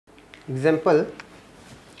Example,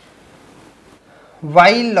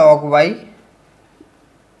 y log y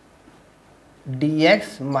dx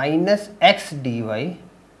minus x dy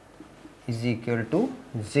is equal to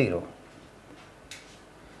 0.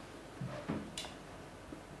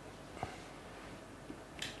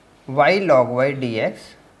 Y log y dx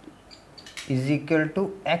is equal to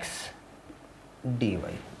x dy.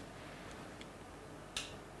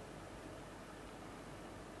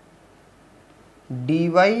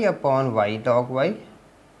 dy upon y log y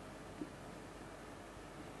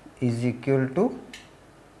is equal to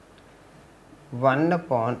 1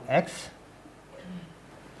 upon x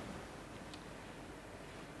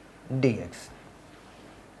dx.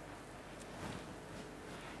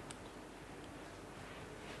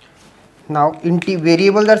 Now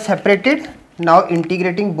variables are separated. Now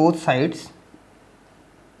integrating both sides.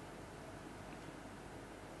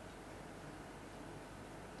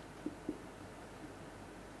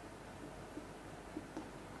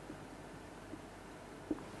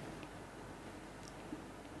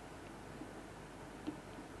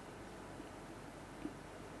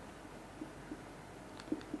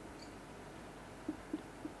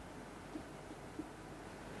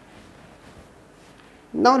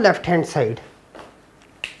 Now left hand side,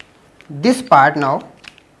 this part, now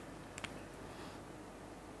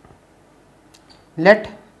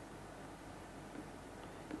let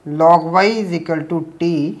log y is equal to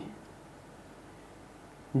t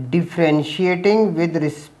differentiating with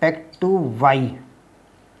respect to y,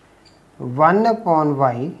 1 upon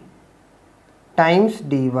y times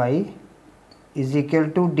dy is equal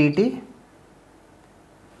to dt.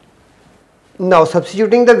 Now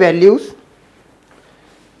substituting the values,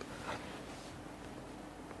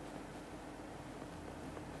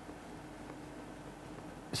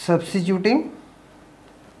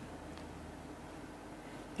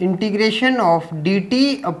 integration of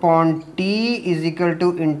dt upon t is equal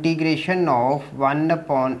to integration of 1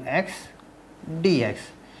 upon x dx.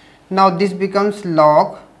 Now this becomes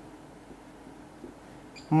log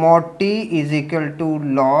mod t is equal to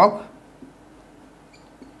log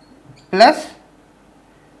plus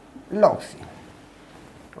log c.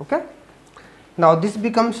 Okay. Now this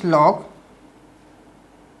becomes log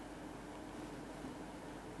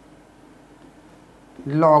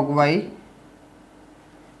y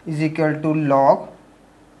is equal to log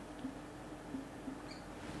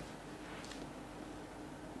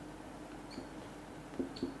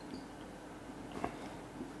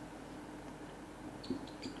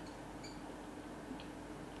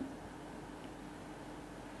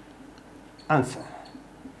answer.